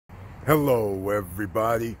Hello,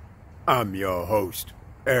 everybody. I'm your host,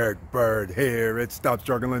 Eric Bird, here at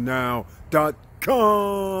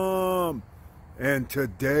StopStrugglingNow.com. And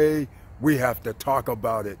today, we have to talk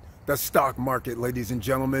about it. The stock market, ladies and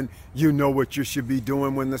gentlemen. You know what you should be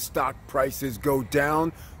doing when the stock prices go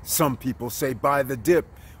down. Some people say buy the dip.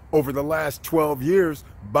 Over the last 12 years,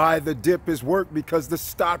 buy the dip has worked because the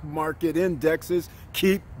stock market indexes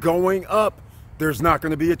keep going up. There's not going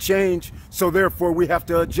to be a change, so therefore we have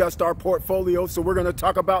to adjust our portfolio. So we're going to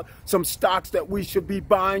talk about some stocks that we should be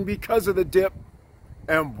buying because of the dip.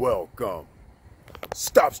 And welcome.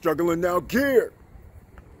 Stop Struggling Now gear.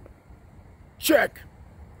 Check.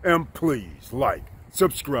 And please like,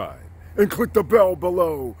 subscribe, and click the bell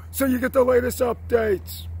below so you get the latest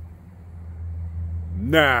updates.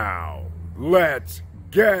 Now, let's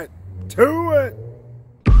get to it.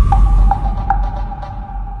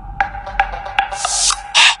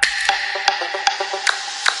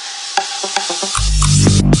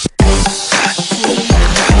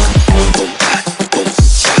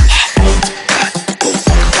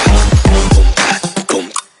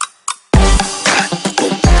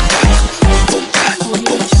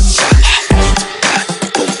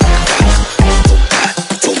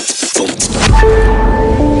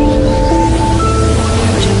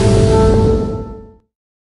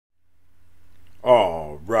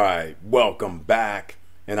 All right, welcome back,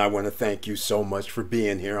 and I want to thank you so much for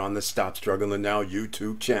being here on the Stop Struggling Now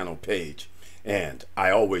YouTube channel page. And I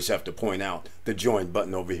always have to point out the join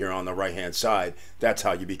button over here on the right hand side. That's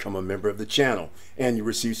how you become a member of the channel, and you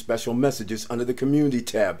receive special messages under the community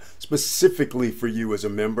tab specifically for you as a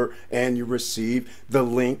member, and you receive the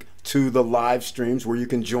link to the live streams where you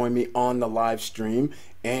can join me on the live stream,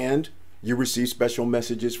 and you receive special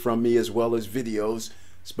messages from me as well as videos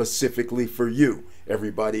specifically for you.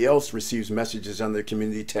 Everybody else receives messages on the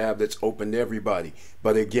community tab that's open to everybody.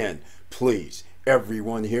 But again, please,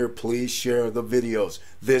 everyone here, please share the videos.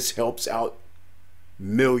 This helps out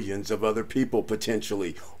millions of other people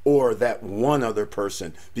potentially, or that one other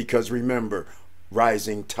person, because remember,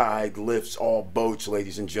 rising tide lifts all boats,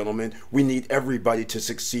 ladies and gentlemen. We need everybody to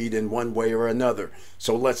succeed in one way or another.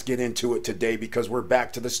 So let's get into it today, because we're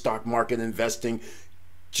back to the stock market investing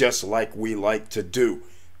just like we like to do.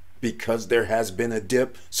 Because there has been a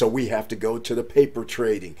dip, so we have to go to the paper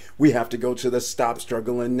trading. We have to go to the Stop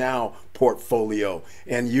Struggling Now portfolio.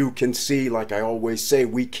 And you can see, like I always say,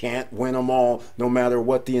 we can't win them all, no matter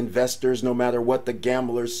what the investors, no matter what the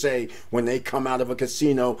gamblers say. When they come out of a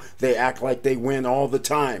casino, they act like they win all the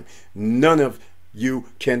time. None of you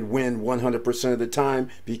can win 100% of the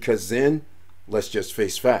time, because then, let's just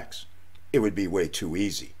face facts, it would be way too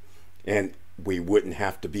easy. And we wouldn't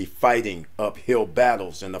have to be fighting uphill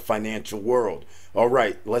battles in the financial world. All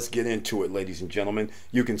right, let's get into it, ladies and gentlemen.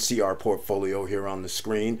 You can see our portfolio here on the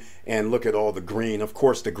screen, and look at all the green. Of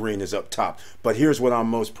course, the green is up top, but here's what I'm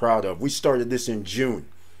most proud of. We started this in June,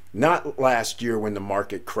 not last year when the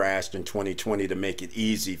market crashed in 2020 to make it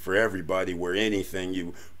easy for everybody, where anything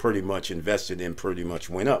you pretty much invested in pretty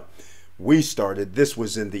much went up. We started, this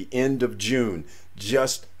was in the end of June,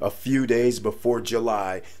 just a few days before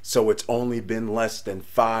July, so it's only been less than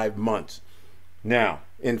 5 months. Now,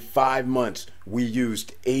 in 5 months, we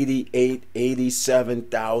used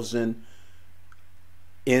 87,000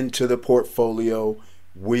 into the portfolio.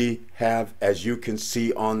 We have, as you can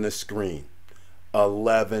see on the screen,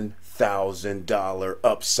 $11,000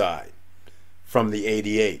 upside from the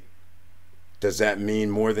 88. Does that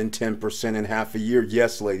mean more than 10% in half a year?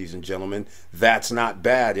 Yes, ladies and gentlemen. That's not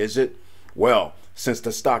bad, is it? Well, since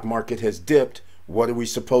the stock market has dipped, what are we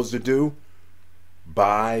supposed to do?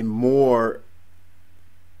 Buy more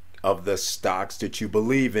of the stocks that you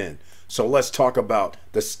believe in. So let's talk about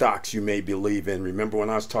the stocks you may believe in. Remember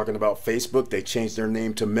when I was talking about Facebook, they changed their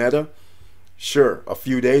name to Meta? Sure, a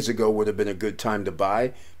few days ago would have been a good time to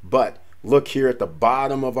buy, but look here at the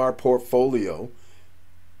bottom of our portfolio.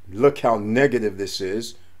 Look how negative this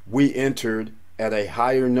is. We entered at a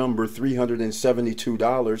higher number,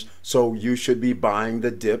 $372, so you should be buying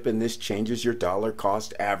the dip, and this changes your dollar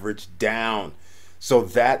cost average down. So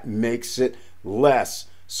that makes it less.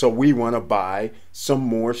 So we want to buy some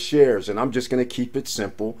more shares, and I'm just going to keep it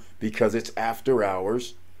simple because it's after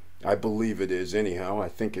hours. I believe it is anyhow. I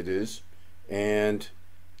think it is. And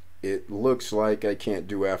it looks like I can't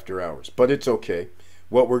do after hours, but it's okay.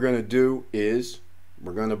 What we're going to do is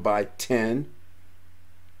we're going to buy 10,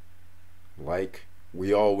 like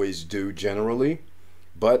we always do generally,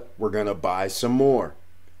 but we're going to buy some more.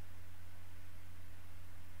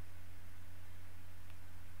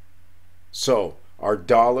 So our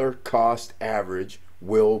dollar cost average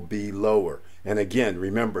will be lower. And again,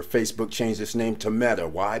 remember, Facebook changed its name to Meta.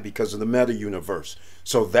 Why? Because of the Meta universe.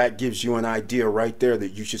 So that gives you an idea right there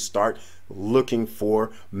that you should start looking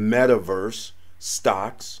for metaverse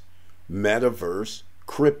stocks, metaverse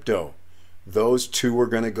crypto. Those two are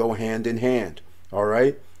going to go hand in hand. All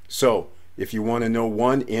right. So if you want to know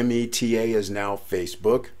one, META is now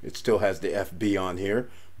Facebook. It still has the FB on here.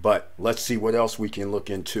 But let's see what else we can look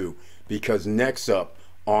into. Because next up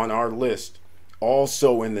on our list,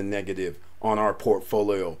 also in the negative on our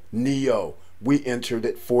portfolio, NEO. We entered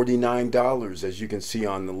at $49, as you can see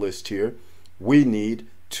on the list here. We need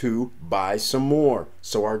to buy some more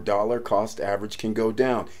so our dollar cost average can go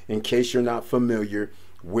down. In case you're not familiar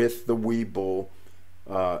with the Webull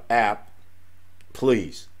app,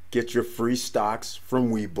 please get your free stocks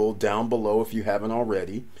from Webull down below if you haven't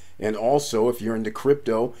already. And also, if you're into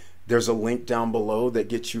crypto, there's a link down below that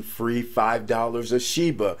gets you free $5 of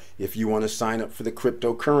Shiba if you want to sign up for the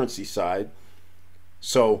cryptocurrency side.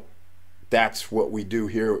 So that's what we do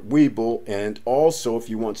here at Webull. And also, if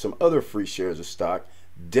you want some other free shares of stock,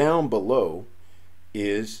 down below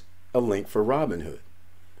is a link for Robinhood.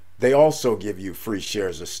 They also give you free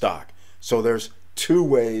shares of stock. So there's two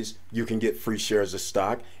ways you can get free shares of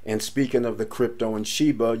stock. And speaking of the crypto and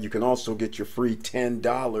Shiba, you can also get your free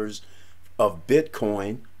 $10 of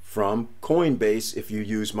Bitcoin from Coinbase if you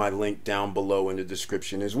use my link down below in the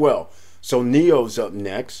description as well. So NEO's up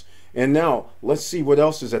next. And now let's see what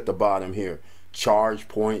else is at the bottom here. Charge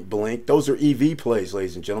Point, Blink. Those are EV plays,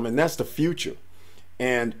 ladies and gentlemen. That's the future.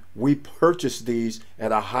 And we purchased these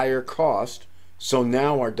at a higher cost. So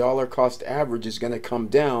now our dollar cost average is going to come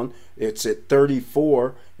down. It's at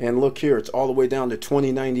 34. And look here, it's all the way down to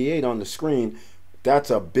 20.98 on the screen. That's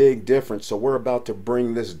a big difference. So we're about to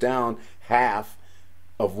bring this down half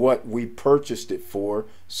of what we purchased it for.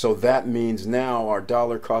 So that means now our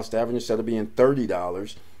dollar cost average, instead of being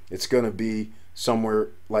 $30, it's going to be somewhere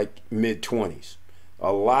like mid-20s.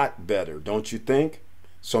 A lot better, don't you think?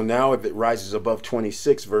 So now if it rises above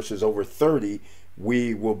 26 versus over 30,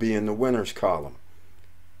 we will be in the winners column.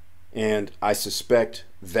 And I suspect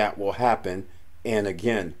that will happen. And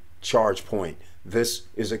again, Charge Point. This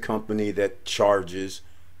is a company that charges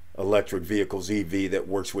electric vehicles, EV, that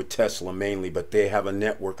works with Tesla mainly, but they have a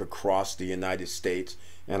network across the United States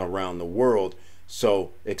and around the world.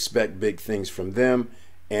 So expect big things from them.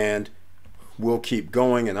 And we'll keep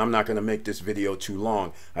going, and I'm not going to make this video too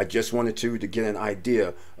long. I just wanted to get an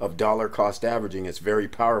idea of dollar cost averaging. It's very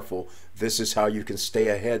powerful. This is how you can stay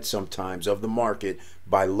ahead sometimes of the market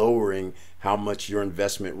by lowering how much your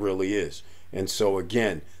investment really is. And so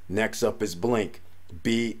again, next up is Blink,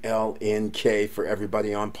 BLNK, for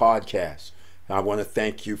everybody on podcasts. I want to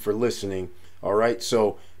thank you for listening. All right,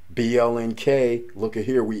 so BLNK, look at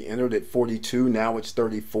here, we entered at 42, now it's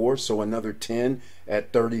 34, so another 10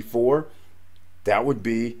 at 34. That would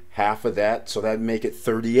be half of that, so that'd make it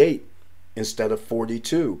 38 instead of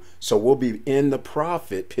 42. So we'll be in the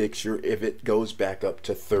profit picture if it goes back up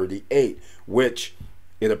to 38, which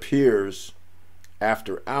it appears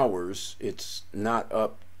after hours it's not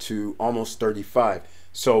up to almost 35.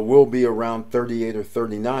 So we'll be around 38 or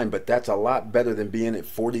 39, but that's a lot better than being at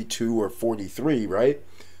 42 or 43, right?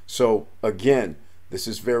 So again, this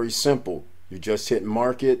is very simple. You just hit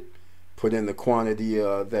market, put in the quantity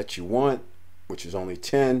that you want, which is only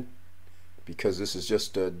 10, because this is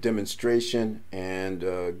just a demonstration and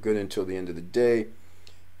good until the end of the day.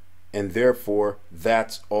 And therefore,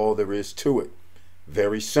 that's all there is to it.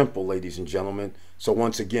 Very simple, ladies and gentlemen. So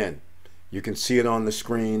once again, you can see it on the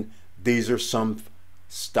screen. These are some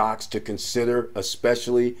stocks to consider,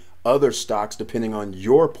 especially other stocks, depending on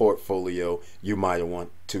your portfolio, you might want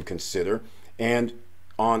to consider. And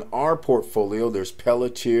on our portfolio, there's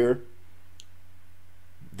Pelletier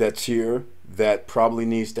that's here, that probably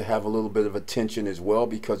needs to have a little bit of attention as well,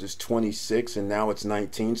 because it's 26 and now it's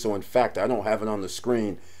 19. So in fact, I don't have it on the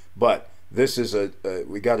screen, but this is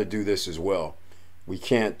we got to do this as well. We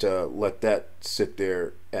can't let that sit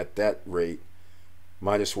there at that rate.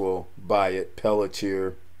 Might as well buy it.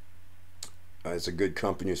 Pelletier is a good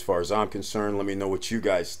company as far as I'm concerned. Let me know what you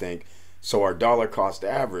guys think. So our dollar cost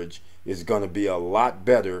average is going to be a lot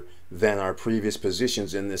better than our previous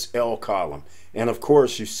positions in this L column. And of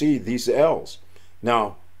course, you see these L's.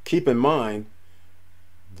 Now, keep in mind,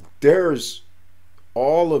 there's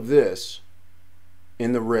all of this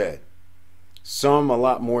in the red. Some a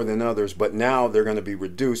lot more than others, but now they're going to be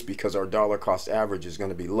reduced because our dollar cost average is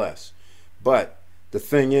going to be less. But the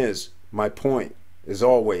thing is, my point is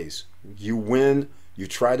always, you win, you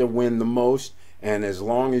try to win the most, and as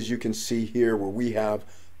long as you can see here where we have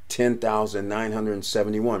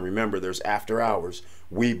 10,971. Remember, there's after hours.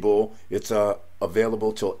 Webull, it's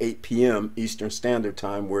available till 8 p.m. Eastern Standard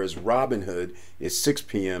Time, whereas Robinhood is 6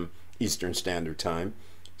 p.m. Eastern Standard Time.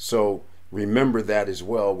 So remember that as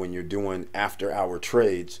well when you're doing after hour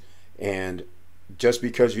trades. And just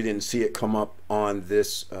because you didn't see it come up on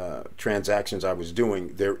this transactions I was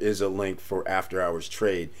doing, there is a link for after hours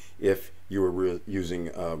trade if you were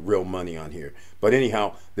using real money on here. But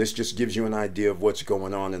anyhow, this just gives you an idea of what's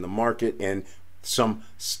going on in the market and some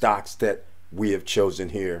stocks that we have chosen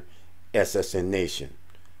here, SSN Nation.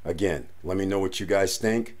 Again, let me know what you guys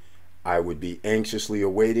think. I would be anxiously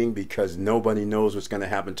awaiting because nobody knows what's going to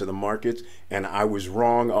happen to the markets. And I was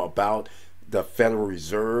wrong about the Federal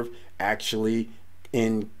Reserve actually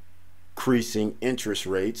increasing interest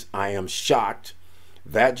rates. I am shocked.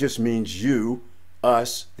 That just means you,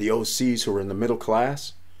 us, the OCs who are in the middle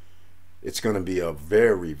class, it's going to be a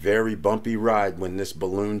very, very bumpy ride when this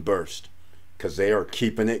balloon bursts because they are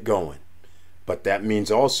keeping it going. But that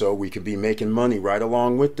means also we could be making money right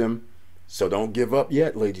along with them. So don't give up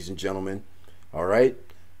yet, ladies and gentlemen. All right?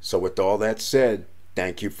 So with all that said,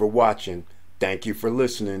 thank you for watching. Thank you for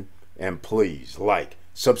listening. And please like,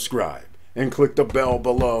 subscribe, and click the bell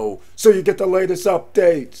below so you get the latest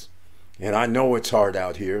updates. And I know it's hard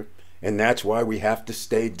out here, and that's why we have to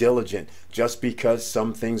stay diligent. Just because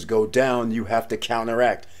some things go down, you have to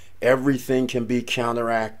counteract. Everything can be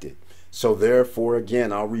counteracted. So therefore,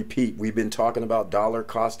 again, I'll repeat, we've been talking about dollar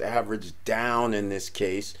cost average down in this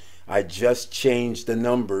case. I just changed the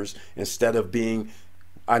numbers. Instead of being,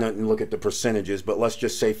 I don't look at the percentages, but let's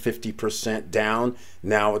just say 50% down,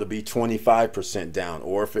 now it'll be 25% down.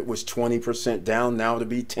 Or if it was 20% down, now it'll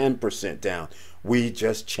be 10% down. We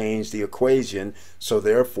just changed the equation. So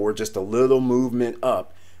therefore, just a little movement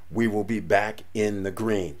up, we will be back in the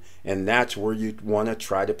green. And that's where you want to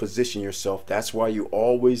try to position yourself. That's why you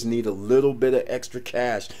always need a little bit of extra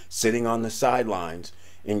cash sitting on the sidelines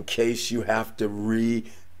in case you have to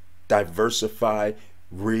diversify,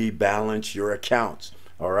 rebalance your accounts.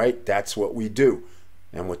 All right, that's what we do.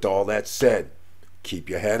 And with all that said, keep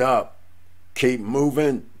your head up, keep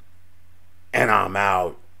moving, and I'm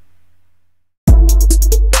out.